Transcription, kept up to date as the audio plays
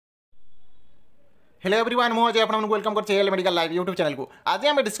Hello everyone मु अजय आपन welcome करछे L medical live YouTube channel को। आज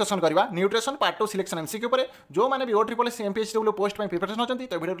हम डिस्कशन करबा न्यूट्रिशन पार्ट 2 सिलेक्शन एमसीक्यू पर जो माने भी OSSSC MPHW पोस्ट में प्रिपरेशन होचंती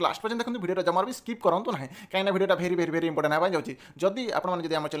तो वीडियो लास्ट पर्यंत देखंतु। वीडियो जमार भी स्किप करंतु नाही काहे ना वीडियोटा वेरी इंपोर्टेंट होबा जाउची। जदी आपन माने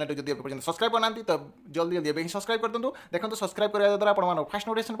जदी हम चैनल जदी पर्यंत सब्सक्राइब करनांती तो जल्दी जल्दी एबे सब्सक्राइब कर दंतु। देखंतु सब्सक्राइब करबा द्वारा आपन माने फर्स्ट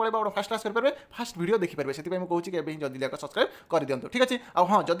नोटिफिकेशन पड़ेबा और फर्स्ट क्लास कर परबे फर्स्ट वीडियो देखि परबे। सेति पय हम कहूची कि एबे जल्दी जाकर सब्सक्राइब कर दियंतु। ठीक अछि। आ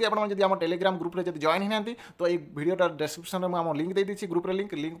हां जदी आपन माने जदी हम टेलीग्राम ग्रुप रे जदी जॉइन हिनांती तो ए वीडियोटा डिस्क्रिप्शन में हम लिंक दे दिछि। ग्रुप रे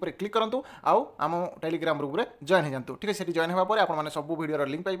लिंक पर क्लिक करंतु आ हम टेलीग्राम ग्रुप रे जॉइन हो जातु। ठीक है। सेठी जॉइन होगा पर आप सब वीडियो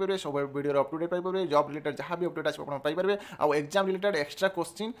लिंक पाइपर सब video update Piper job related जहाँ भी अपडेट आसो पाइपर आउ एग्जाम रिलेटेड एक्स्ट्रा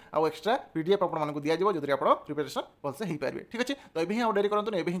क्वेश्चन आउ एक्स्ट्रा पीडीएफ आपको दिया जो आप प्रिपरेशन भलसे हो पारे। ठीक अच्छे। तो ये हाँ डेरी करूँ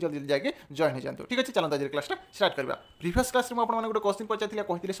एवं जल्दी जल्दी जाके जॉइन हो जातु। ठीक अच्छे। चलते आज क्लास स्टार्ट करवा। प्रीवियस क्लास में आपको गोटे क्वेश्चन पचार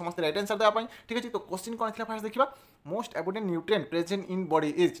कहते समस्त राइट आंसर देवाई। ठीक अच्छे। तो क्वेश्चन कौन था फास्ट देखा most एबोडेंट nutrient present in body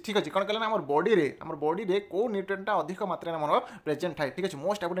is. ठीक अच्छे। कौन कहला आम बॉडी रे को न्यूट्रिएंटा अधिक मात्रा में प्रेजेंट थाए। ठीक अच्छे।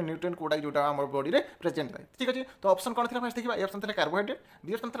 मोस्ट एबोडेंट न्यूट्रिएंट कोटा जोटा आम बॉडी रे प्रेजेंट थाए। ठीक अच्छे। तो ऑप्शन कौन था फास्ट देखा। ए ऑप्शन था कार्बोहाइड्रेट,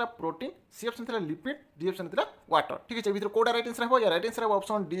 बी ऑप्शन था प्रोटीन, सी ऑप्शन था लिपिड, डी ऑप्शन था वाटर। ठीक है। भीतर कोटा राइट आंसर हो या right answer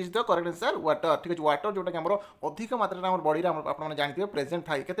option D is the correct answer water. ठीक है। वाटर जोटा कि हमर अधिक मात्रा में बॉडी रे आपन जानथिबे प्रेजेंट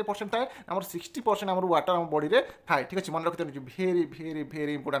थाए। केते परसेंट थाए हमर 60% हमर वाटर हमर बॉडी रे थाए। ठीक है। मन रखते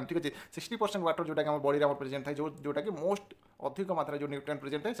वेरी इंपोर्टेंट। ठीक है। 60% वाटर जोटा कि हमर बॉडी रे हमर प्रेजेंट थाए जोटा कि मोस्ट अधिक मात्रा जो न्यूट्रिएंट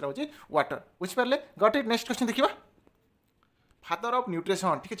प्रेजेंट थाए सेटा होची वाटर। बुझि Parle. Got it. Next question देखिबा फादर ऑफ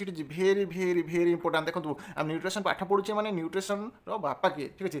न्यूट्रिशन। ठीक है। Very important. देखो आम न्यूट्रिशन पाठ पढ़ुचे माने न्यूट्रिशन बापा किए।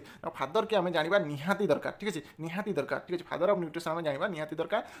 ठीक है। फादर के आम जाना निहाती दरकार। ठीक है। निहाती दरकार। ठीक है। फादर ऑफ न्यूट्रिशन आम जाना निहाती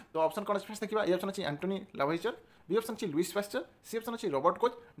दरकार। तो ऑप्शन कौन फास्ट देखा। ए ऑप्शन अच्छी एंटोनी लावेजर, बी ऑप्शन अच्छी लुइस पास्चर, सी ऑप्शन अच्छी रॉबर्ट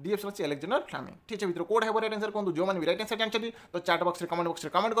कोच, डी ऑप्शन अच्छी अलेक्जेंडर फ्लेमिंग। ठीक है। भीतर कोड है राइट आंसर कहूँ जो मैंने राइट आंसर जानते तो चैट बॉक्स कमेंट बॉक्स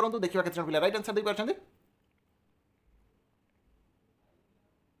में कमेंट करूँ। देखिए कितने पिला राइट आंसर दे पारछंती।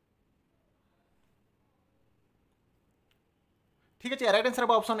 ठीक है। राइट आंसर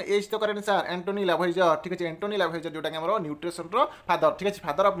ऑप्शन एज तो करेक्ट आंसर एंटोनी लावेजर। ठीक है। एंटोनी लावेजर जोटा कि हमर न्यूट्रिशन रो फादर। ठीक है।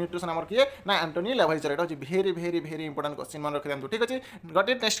 फादर ऑफ न्यूट्रिशन हमर किए ना एंटोनी लावेजर। एटा वेरी इंपोर्टेंट क्वेश्चन मन रखि दियंतु। ठीक है। Got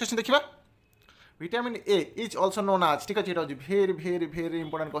it. नेक्स्ट क्वेश्चन देखिबा vitamin A is also known as. ठीक है। Very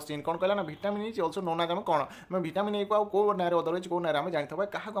important question. कौन कहला ना vitamin is also known as. कौन मैं विटामिन ए को कौ नारे अदरवाइज कौ नारे आम जानते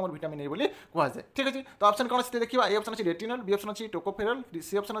क्या आम विटामिन ए बोली कहुए। ठीक है। तो ऑप्शन कौन से देखिए। ए ऑप्शन अच्छी रेटिनल, बी ऑप्शन अच्छी टोकोफेरल,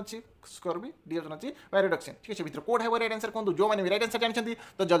 सी ऑप्शन अच्छी स्कर्बी, डी ऑप्शन अच्छी पायरोडक्सिन। ठीक है। भीतर कोड है राइट आंसर कहूँ जो मैंने राइट आंसर जानते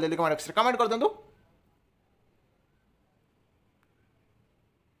तो जल्दी जल्दी कमेंट बॉक्स में कमेंट कर दिंतु।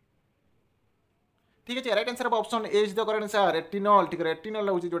 ठीक है। Right answer option A is the correct answer retinol. ठीक है। रेटिनॉल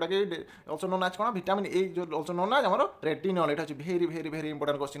होची जोटा कि also known as cone vitamin A जो ऑल्सो नोन एज हमरो रेटिनॉल। एटा होची वेरी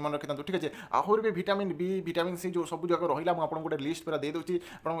इंपोर्टेंट क्वेश्चन मन रखितंतु। ठीक है। आहुर भी विटामिन बी विटामिन सी जो सब जगह रहिला मु आपन गोटे लिस्ट पूरा दे दोची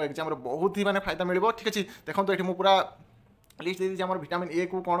आपन एग्जाम रे बहुत ही माने फायदा मिलबो। ठीक है। देखंतु एठी मु पूरा लिस्ट दे दीजिए। विटामिन ए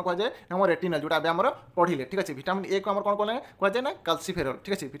को कौन कह जाए हम रेटिनल जोटा आम पढ़िले। ठीक है। विटामिन ए को कौन कह जाए ना कैल्सिफेरल।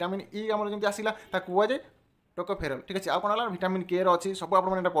 ठीक है। विटामिन ई आम जमी आसला कह जाए टोकोफेरल। ठीक है। कौन है विटामिन के अच्छी सब आप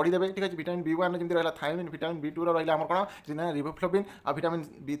पढ़ीदेवे। ठीक है। विटामिन बी1 जमी रहा थायमिन, विटामिन बी2 रहा कौन रिबोफ्लोविन, आ विटामिन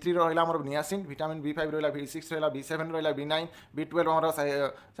बी3 रहा नियासिन, विटामिन बी5 रहा बी6 रहा बी7 रहा बी9, बी12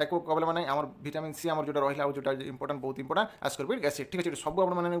 साइकोकोबालामाइन आम विटामिन सी आम जो रहा जो इंपोर्टेंट बहुत इंपोर्टेंट आस्कॉर्बिक एसिड। ठीक है। सब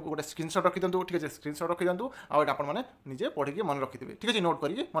आप गोटे स्क्रीनशॉट रखी दिंतु। ठीक है। स्क्रीनशॉट रखी दिंतु आपजे पढ़ी मन रखिथे। ठीक है। नोट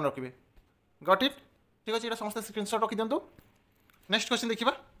करके मन रखिए। Got it. ठीक है। समस्त स्क्रीनशॉट रखी दिंतु। नेक्स्ट क्वेश्चन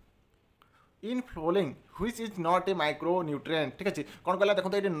देखिए इन flowing which is not a micro nutrient. ठीक है। कौन कहला देखो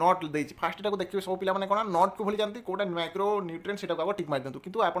ये नट दे फास्ट को देखिए सब पिला कौन नट को भूली जानते कौटा माइक्रो न्यूट्रिएंट से टिक मार दिंतु।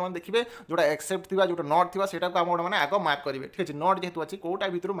 किंतु आप देखिए जोटा एक्सेप्ट थी जो नट थी सेटा आम मैंने आग मार्क करेंगे। ठीक है। नट जेहतु अच्छी कौटा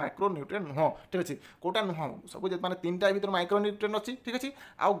भर माइक्रो न्यूट्रिएंट नुह। ठीक है। कौटा नुह सब मैंने 3टा भर माइक्रो न्यूट्रिएंट अच्छी। ठीक है।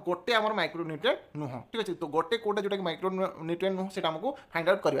 आउ गोटे आम माइक्रो न्यूट्रिएंट नुह। ठीक है। तो गोटे कौटा जोटा माइक्रो न्यूट्रिएंट नुह से आमको फाइंड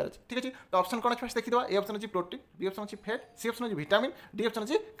आउट करार अच्छे। ठीक है। तो ऑप्शन कौन फास्ट देखिए। ए ऑप्शन अच्छी प्रोटीन, बी ऑप्शन अच्छी फैट, सी ऑप्शन अच्छी विटामिन, डी ऑप्शन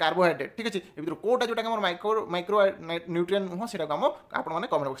अच्छी कार्बोहाइड्रेट। ठीक है। भर कौटा जोटा माइक्रो न्यूट्रिएंट नुह से कमेंट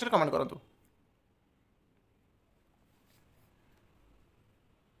बॉक्स में कमेंट करूँ।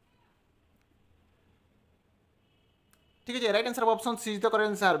 ठीक है। Right answer option C is the correct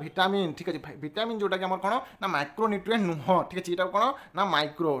answer vitamin. ठीक है। विटामिन जोटा कि कौन ना माइक्रो न्यूट्रिएंट नुह। ठीक है। ये कौन ना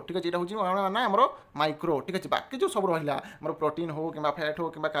माइक्रो। ठीक है। यहाँ हूँ ना आम माइक्रो। ठीक है। बाकी जो सब रहा प्रोटीन हो कि फैट हो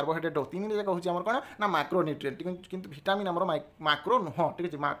कि कार्बोहाइड्रेट हो 3 जाक हूँ कौन ना माइक्रो न्यूट्रिएंट। किंतु विटामिन आम माइक्रो नुह।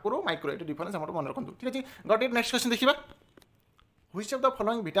 ठीक है। माइक्रो ये डिफरेंस मन रखु। ठीक है। Got it. नेक्स्ट क्वेश्चन देखिए which of the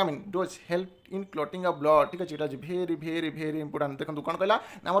following vitamin does help in clotting of blood ठीक है भेरी भेरी भेरी इंपोर्टेंट देखो कौन कहला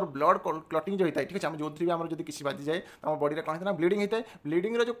आम ब्लड क्लॉटिंग जो होता है ठीक है जो भी आम जो किसी बाजी जाए तो आम बॉडी में कौन होता है ब्लीडिंग होता है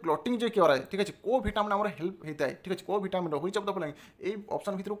ब्लीडिंग जो क्लॉटिंग जो कराए ठीक है को विटामिन आम हेल्प होता है ठीक है को vitamin which of the following ये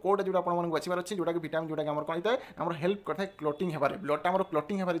ऑप्शन भितर कोटा जो आपको बाछार अच्छे जोटा कि विटामिन जोटा आम कौन होता है आम हेल्प करता है क्लॉटिंग होबार ब्लड आम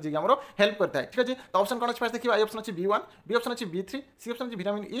क्लॉटिंग होबार जी आम हेल्प करता है ठीक है तो ऑप्शन कौन अच्छे देखिए ए ऑप्शन अच्छी B1 बी ऑप्शन अच्छी B3 सी ऑप्शन अच्छी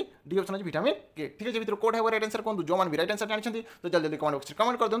विटामिन ई डी ऑप्शन अच्छी विटामिन के ठीक है भितर कोटा है राइट आंसर कहूँ जो मैंने भी राइट आंसर जानते तो जल्दी जल्दी कमेंट बॉक्स में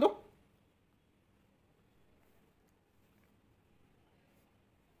कमेंट कर दिंतु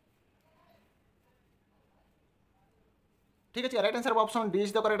ठीक है right answer option D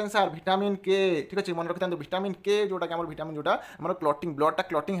is the correct answer vitamin के ठीक है मन रखिता विटामिन के जोटा कि विटामिन जोटा आम क्लॉटिंग ब्लडटा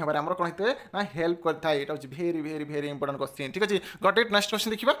क्लॉटिंग होबार आम कौन होता है ना हेल्प करता है ये भेरी भेरी भेरी इंपोर्टेंट क्वेश्चन ठीक है गॉट इट नेक्स्ट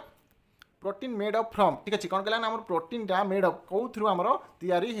क्वेश्चन देखिए प्रोटीन मेड अप फ्रॉम ठीक है कौन कहला प्रोटीन टा मेड अप कौ थ्रू आम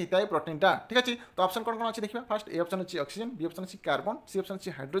तैयारी होता है प्रोटीन टा ठीक है तो ऑप्शन कौन कौन अच्छे देखिए फर्स्ट ए ऑप्शन अच्छी ऑक्सीजन बी ऑप्शन अच्छी कार्बन सी ऑप्शन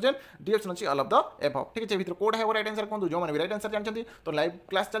अच्छी हाइड्रोजन डी ऑप्शन अच्छी ऑल ऑफ द एबव ठीक है भितर कोड है राइट आंसर कहूँ जो मैंने भी राइट आंसर जानते तो लाइव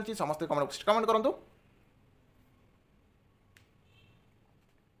क्लास चलती समस्त कमेंट करूँ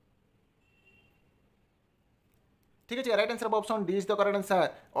ठीक है right answer option D is the correct answer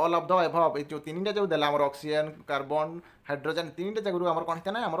all of the above जो तीन जो देला ऑक्सीजन कार्बन हाइड्रोजन तीन जगह आम कौन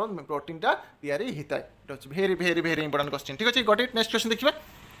होता है आम प्रोटीन टा तैयारी होता है भेरी भेरी भेरी इंपोर्टेंट क्वेश्चन ठीक है गॉट इट नेक्स्ट क्वेश्चन देखिए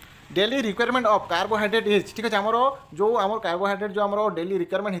daily requirement of carbohydrate is ठीक है जो आम कार्बोहाइड्रेट जो आम डेली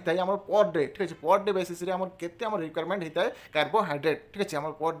रिक्वायरमेंट होता है आम पर डे ठीक है पर डे बेसिस रे आम केते आम रिक्वायरमेंट होता है कार्बोहाइड्रेट ठीक है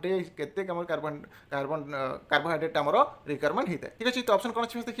आम पर डे केते कार्बोहाइड्रेट आम रिक्वायरमेंट होता है ठीक है तो ऑप्शन कौन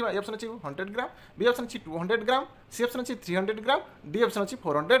अच्छे देखिए ए ऑप्शन अच्छी 100 ग्राम बी ऑप्शन अच्छी 200 ग्राम सी ऑप्शन अच्छी 300 ग्राम डी ऑप्शन अच्छी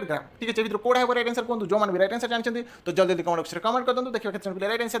 400 ग्राम ठीक है भितर कोड है राइट आंसर कहूँ जो मैंने भी राइट आंसर जानते तो जल्दी जल्दी कमेंट बॉक्स में कमेंट कर दिंतु देखिए कितने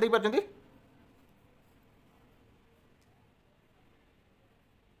राइट आंसर दे पार्टी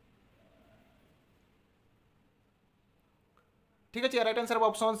ठीक है right answer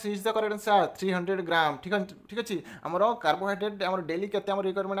option C is the correct answer 300 ग्राम ठीक है आमर कार्बोहाइड्रेट आम डेली केते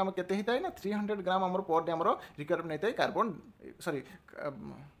रिक्वायरमेंट आम केते होता है ना 300 ग्राम आम पर डे आम रिक्वायरमेंट होता है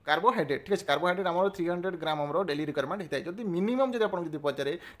कार्बोहाइड्रेट ठीक है कार्बोहाइड्रेट आम 300 ग्राम आम डेली रिक्वायरमेंट होता है जब मिनिमम जब आप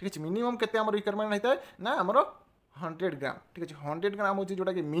पचारे ठीक है मिनिमम केते आम रिक्वायरमेंट होता है ना आम 100 ग्राम ठीक है 100 ग्राम हो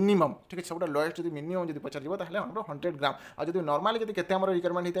जोटा कि मिनिमम ठीक है सब लोएस्ट जो मिनिमम जो पचार तो आम 100 ग्राम और जो नॉर्मली जो केते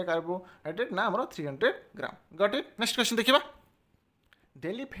रिक्वायरमेंट होता है कार्बोहाइड्रेट ना आम 300 ग्राम गॉट इट नेक्स्ट क्वेश्चन देखिए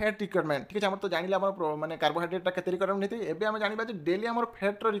डेली फैट रिक्वायरमेंट ठीक है तो जानिले माने कार्बोहाइड्रेट के रिक्वायरमेंट होती है एवं आम जाना डेली आम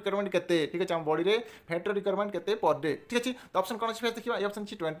फैट रिक्वायरमेंट के ठीक है बॉडी में फैट रिक्वायरमेंट के पर डे ठीक है तो ऑप्शन कौन अच्छे देखिए ए ऑप्शन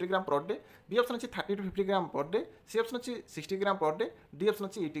अच्छी 20 ग्राम पर डे बी ऑप्शन अच्छी 30 to 50 gram per day C option अच्छी 60 ग्राम पर डे डी ऑप्शन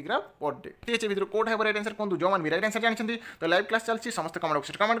अच्छी 80 ग्राम पर डे ठीक है भितर कोड है राइट आंसर कहूँ जो मैंने भी राइट आंसर जानते तो लाइव क्लास चलती समस्त कमेंट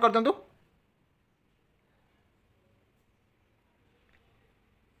बॉक्स में कमेंट कर दिंतु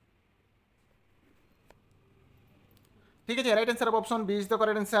ठीक है right answer option B is the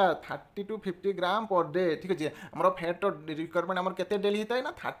correct answer 30 to 50 gram per day ठीक है आम फैट रिक्वायरमेंट आम के डेली होता है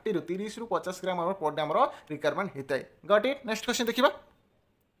ना 30 ରୁ 50 ग्राम आम पर डे आम रिक्वायरमेंट होता है गॉट इट नेक्स्ट क्वेश्चन देखिए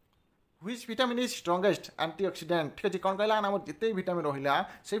which vitamin is strongest antioxidant ठीक है कौन कहला आम जिते विटामिन रहा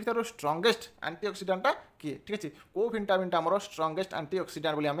से भर स्ट्रॉन्गेस्ट एंटीऑक्सीडेंटा किए ठीक है को विटामिन आम स्ट्रॉन्गेस्ट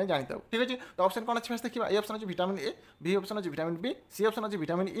एंटीऑक्सीडेंट बोली आम जानी ठीक है तो ऑप्शन कौन अच्छे देखिए ए ऑप्शन अच्छी विटामिन ए बी ऑप्शन अच्छी विटामिन बी सी ऑप्शन अच्छी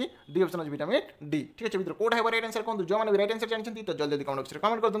विटामिन ई डी ऑप्शन अच्छी विटामिन डी ठीक है भितर कोड है राइट आंसर कहूँ जो मैंने राइट आंसर जानते तो जल्दी जल्दी कमेंट बॉक्स में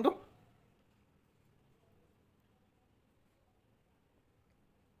कमेंट कर दिंतु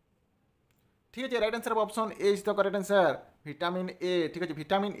ठीक है right answer option A is the correct answer vitamin A ठीक है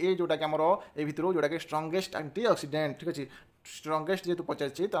विटामिन ए जोटा कि आमर ए भितर जोटा कि स्ट्रॉन्गेस्ट एंटीऑक्सीडेंट ठीक है स्ट्रॉन्गेस्ट जेहतु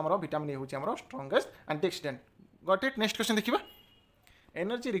पचार तो आम विटामिन ए हूँ strongest antioxidant got it next question देखिए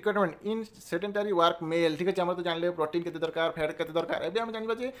energy requirement in sedentary work mail ठीक है तो जान प्रोटीन के दरकार फैट के दरकार एवं आम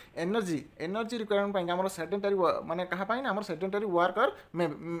जानवा एनर्जी रिक्वायरमेंट आम सेडेंटरी माने कहाँ आम सेडेंटरी वर्कर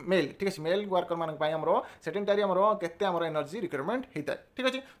मेल ठीक है मेल वर्कर मान सेडेंटरी आम के एनर्जी रिक्वायरमेंट होता है ठीक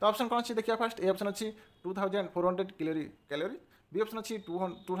है तो ऑप्शन कौन अच्छी देखिए फर्स्ट ए ऑप्शन अच्छी 2400 कैलोरी बी ऑप्शन अच्छी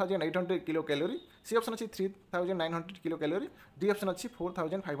 2800 किलो कैलोरी सी ऑप्शन अच्छी 3900 किलो कैलोरी डी ऑप्शन अच्छी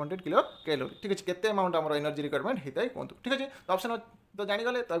 4500 किलो कैलोरी ठीक है केते अमाउंट आम एनर्जी रिक्वायरमेंट होता है कहूँ ठीक है तो ऑप्शन तो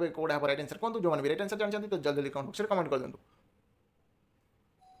जानीगले तो कौन है राइट आंसर कहूँ जो मैंने भी राइट आंसर जानते तो जल्दी जल्दी कमेंट बॉक्स में कमेंट कर दिंतु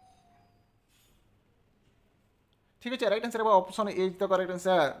ठीक है right answer option A is the correct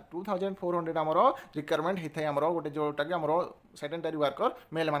answer 2400 आम रिक्वायरमेंट होता है आम गोटे जोटा कि आम सेडेंटरी वर्कर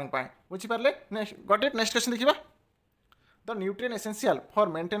मेल मान बुझीपारे गॉट इट नेक्स्ट क्वेश्चन देखिए the nutrient essential for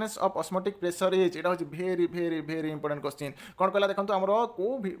maintenance of osmotic pressure is एटा होची भेरी भेरी भेरी इंपोर्टेंट क्वेश्चन कौन कहला देखंतु हमरो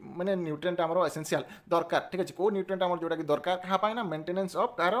को माने न्यूट्रिएंट हमरो एसेंशियल दरकार ठीक है को न्यूट्रिएंट हमरो जोटा कि दरकार कहा पाए ना मेंटेनेंस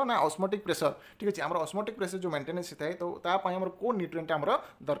ऑफ कार ना ऑस्मोटिक प्रेशर ठीक है हमरो ऑस्मोटिक प्रेशर जो मेंटेनेंस होता है तो ता पाए हमरो को न्यूट्रिएंट हमरो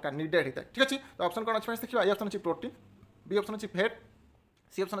दरकार नीडेड होता है ठीक है तो ऑप्शन कौन अच्छे देखिए ए ऑप्शन अच्छी प्रोटीन बी ऑप्शन अच्छी फैट,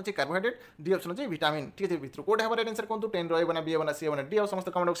 सी ऑप्शन अच्छी कार्बोहाइड्रेट, डी ऑप्शन अच्छी विटामिन। ठीक है भितर कोड है राइट आंसर कहूँ 10 रहा ना बी ना सी ना डी और समस्त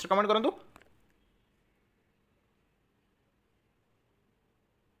कमेंट बॉक्स कमेंट करूँ।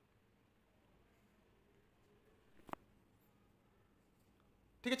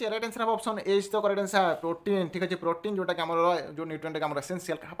 ठीक है right answer option A is the correct answer protein. ठीक है प्रोटीन जोटा कि जो न्यूट्रिएंट आम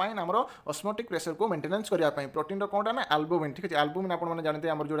एसेंशियल कहीं आम ऑस्मोटिक प्रेशर को मेंटेनेंस करने प्रोटीन कौनटा ना एल्बुमिन। ठीक है एल्बुमिन आपने जानते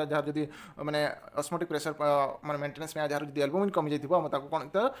हैं जो जहाँ जब मैंने ऑस्मोटिक प्रेशर मैं मेंटेनेंस में जहाँ जो एल्बुमिन कमी जाइए कौन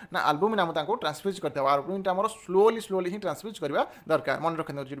ना एल्बुमिन आम ट्रांसफ्यूज करते एल्बुमिन आम स्लोली ही ट्रांसफ्यूज करवा दरकार मन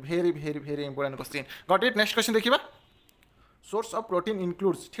रखते भेरी भेरी भेरी important question. Got it next question देखिए सोर्स ऑफ प्रोटीन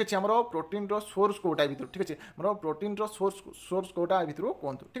इनक्लूड्स। ठीक है आम प्रोटीन सोर्स कोटा भर। ठीक है मोर प्रोटीन सोर्स कोटा भर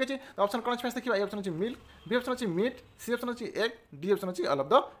कहतु। ठीक है तो ऑप्शन कौन अच्छे देखिए ए ऑप्शन अच्छी मिल्क, बी ऑप्शन अच्छी मीट, सी ऑप्शन अच्छी एग, डी ऑप्शन अच्छी ऑल ऑफ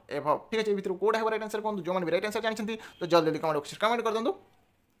द एबव। ठीक है भर कोटा है राइट आंसर कहतु जो मैंने राइट आंसर जानते तो जल्दी जल्दी कमेंट कर दिखाँ।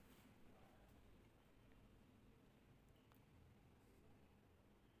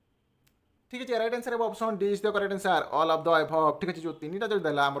 ठीक है right answer option D is the correct answer all of the above. ठीक है जो तीन जो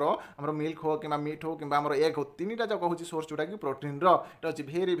देला आमर मिल्क हो कि मीट हो कि एग हो तीन जो कहूँ सोर्स जोटा कि प्रोटीन रही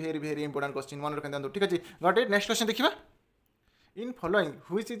भेरी भेरी भेरी इंपोर्टेंट क्वेश्चन मन रखते। ठीक है गॉट इट नेक्स्ट क्वेश्चन देखिए in following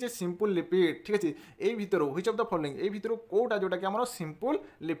which is a simple lipid. ठीक है ये भितर व्हिच ऑफ द फॉलोइंग ये भितर कोटा जोटा कि आम सिंपल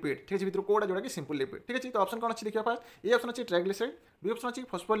लिपिड। ठीक है भितर कोटा जोटा कि सिंपल लिपिड। ठीक है तो ऑप्शन कौन अच्छी देखिए फास्ट ए ऑप्शन अच्छी ट्राइग्लिसराइड, बी ऑप्शन अच्छी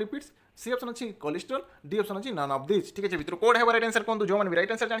फॉस्फोलिपिड्स, सी ऑप्शन अच्छी कोलेस्ट्रॉल, डी ऑप्शन अच्छी नन ऑफ दिस। ठीक है भितर कोड है राइट आंसर कहूँ जो मैंने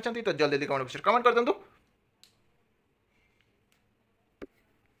राइट आंसर जानते तो जल्दी कमेंट कर दिखाँ।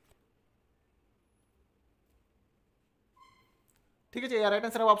 ठीक है right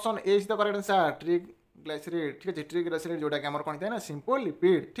answer option A is the correct answer ट्रिग्लिसराइड। ठीक है ट्रिग्लिसराइड जोटा कि आम कौन है ना सिंपल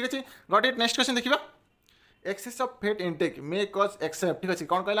लिपिड। ठीक है गॉट इट नेक्स्ट क्वेश्चन देखिए एक्सेस ऑफ फैट इंटेक मे कज एक्सेप्ट। ठीक है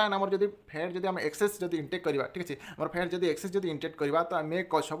कौन कहला आम जब फैट जब एक्सेस जब इंटेक करवा। ठीक है आम फैट जब एक्सेस जब इंटेक करवा तो मे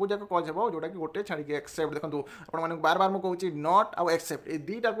कज सब जाक कज हो जोटा कि गोटे छाड़ी एक्सेप्ट। देखो आपको बार बार मुझे नट आउ एक्सेप्ट ये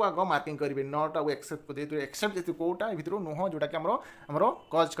दुईटा को आग मार्किंग करेंगे नट आउ एक्सेप्ट जेहतु एक्सेप्ट जी कौटा भर नुह जोटा कि आमर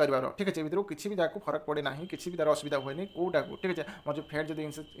कज कर। ठीक है भर किसी भी जगह फरक पड़े ना किसी भी तार असुविधा हुए कौटा को। ठीक है मोर जो फैट जब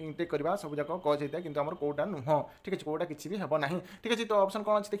इंटेक करवा सब जाक कज होता है कि कौटा नुह। ठीक है कौटा किसी भी हे ना। ठीक है तो ऑप्शन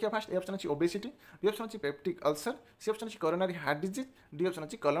कौन अच्छी देखिए फास्ट ए ऑप्शन अच्छी ओबेसिटी, बी ऑप्शन अच्छी पेप्टिक अल्सर, सी ऑप्शन अच्छी coronary heart disease, D option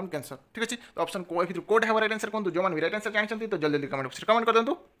अच्छी कोलन कैंसर। ठीक है तो ऑप्शन कोड है राइट आंसर कहूँ जो मैंने राइट आंसर जानते तो जल्दी कमेंट कर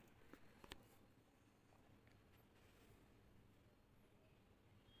दिखाँ।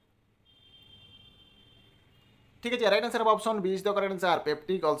 ठीक है right answer option B is the correct answer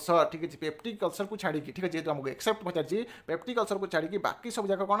peptic ulcer. ठीक है पेप्टिक अल्सर को छाड़ी ठीक है जेहतु हमको एक्सेप्ट पचार पेप्टिक अल्सर को छाड़ी बाकी सब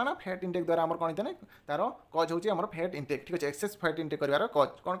जगह कौन ना फैट इंटेक द्वारा आम कौन है तार कज होची आम फैट इंटेक। ठीक है एक्सेस फैट इंटेक करार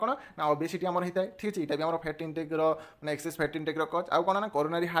कज कौन कौन ना ओबेसिटी आम होता है। ठीक है यहाँ भी आम फैट इंटेक मैंने एक्सेस फैट इंटेक कज आउ कौन ना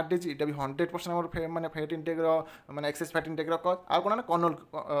कोरोनरी हार्ट डिजीज ये भी 100% मैंने फैट इंटेक मैंने एक्सेस फैट इंटेक कज आउ कौन ना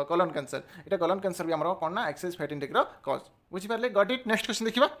कोलन कैंसर ये कोलन कैंसर भी आम कौन ना एक्सेस फैट इंटेक कज बुझिपारे। गॉट इट नेक्स्ट क्वेश्चन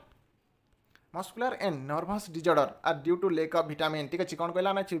देखिए muscular and nervous disorder are due to lake of vitamin. ठीक है कौन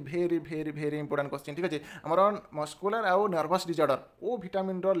कहला ना भेरी भेरी भेरी इंपोर्टेंट क्वेश्चन। ठीक है आमर मस्कुलर आउ नर्भस डिजॉर्डर ओ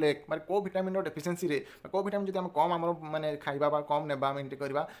विटामिन लेक माने को विटामिन डेफिशिएंसी रे को विटामिन जब कम आम माने खाइबा कम नेबा इंटेक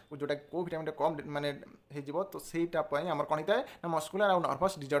करवा जोटा को विटामिन कम माने हो तो सहीटा आम कौन होता है ना मस्कुलर आउ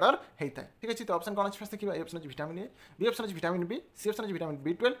नर्भस डिजॉर्डर होता है। ठीक है तो ऑप्शन कौन अच्छे देखिए ए ऑप्शन अच्छी विटामिन ए, बी ऑप्शन अच्छी विटामिन बी, सी ऑप्शन अच्छी विटामिन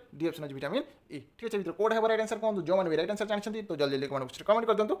B12, डी ऑप्शन अच्छी विटामिन ई। ठीक है कोड है राइट आंसर कहूँ जो मैंने राइट आंसर जानते तो जल्दी कमेंट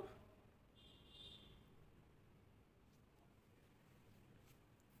कर दिखाँ।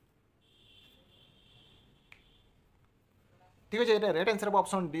 ठीक है right answer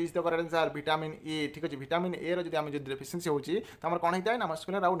option D is the correct answer vitamin A. ठीक है विटामिन ए रो जब डेफिशिएंसी होची तो हमर कोन होता है ना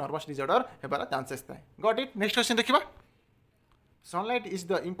मस्कुलर आउ नर्वस डिसऑर्डर हेबार चांसेस थाए। गॉट इट नेक्स्ट क्वेश्चन देखिबा sunlight is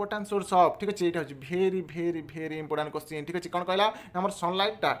the important source of. ठीक है ये भेरी भेरी भेरी इंपोर्टेंट क्वेश्चन। ठीक है कौन कहला आम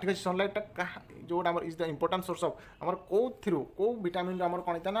सनलाइटा। ठीक है सनलाइटा जोटा आम is the important source of आम कौ विटामिन आम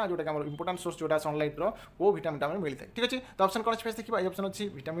कौन होता है ना जोटा कि इंपोर्टेंट सोर्स जोटा सनलाइट रो विटामिन आम मिलता है। ठीक है तो ऑप्शन कौन अच्छे देखिए ए ऑप्शन अच्छी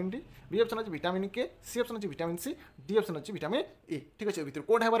विटामिन डी, बी ऑप्शन अच्छी विटामिन के, सी ऑप्शन अच्छी विटामिन सी, डी ऑप्शन अच्छी विटामिन ए। ठीक है भर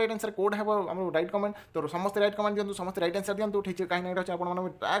कोड है राइट आंसर कोड है आम राइट कमेंट तो समस्त राइट कमेंट दिखाँ समस्त राइट आंसर दिखाँ। ठीक है कहीं ना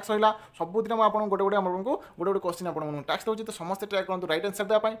आप टैक्स रहा सबुदिन मुझे गोटे गोटे आपको गोटे गोटे क्वेश्चन आपको टैक्स दूसरी तो समस्त ट्राए करूँ राइट आंसर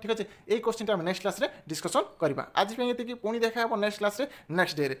देवाई। ठीक है ये क्वेश्चन आम नेक्स्ट क्लास डिस्कसन करवा आज ये पुणी देखा नेक्स्ट क्लास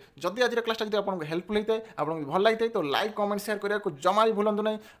नेक्स्ट डे जदि आज क्लास जब आपको हेल्पफुल होता है आपको भल लगी तो लाइक कमेंट शेयर करने को जमा भी भूलु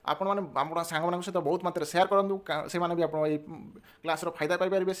ना। आप सांग सहित बहुत मात्रा शेयर करूँ से भी आप क्लास फायदा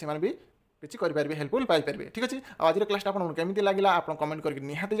पाइपर से भी किसी करेंगे हेल्पफुल पाइपर। ठीक है आज क्लास आपको केमी लगे आप कमेंट करके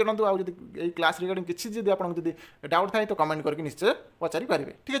निहाती जनातु आज क्लास रिगार्डिंग किसी जब आपको डाउट थाए तो कमेंट करके निश्चय पचारि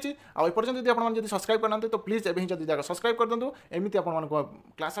पारे। ठीक है आपर्यंत जब आप सब्सक्राइब करना तो प्लीज एवं जब जगह सब्सक्राइब कर दिखाँ एमती आप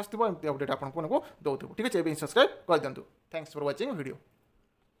क्लास आसो एमती अपडेट आपको दौथु। ठीक है सब्सक्राइब कर दिखाँ। Thanks for watching video.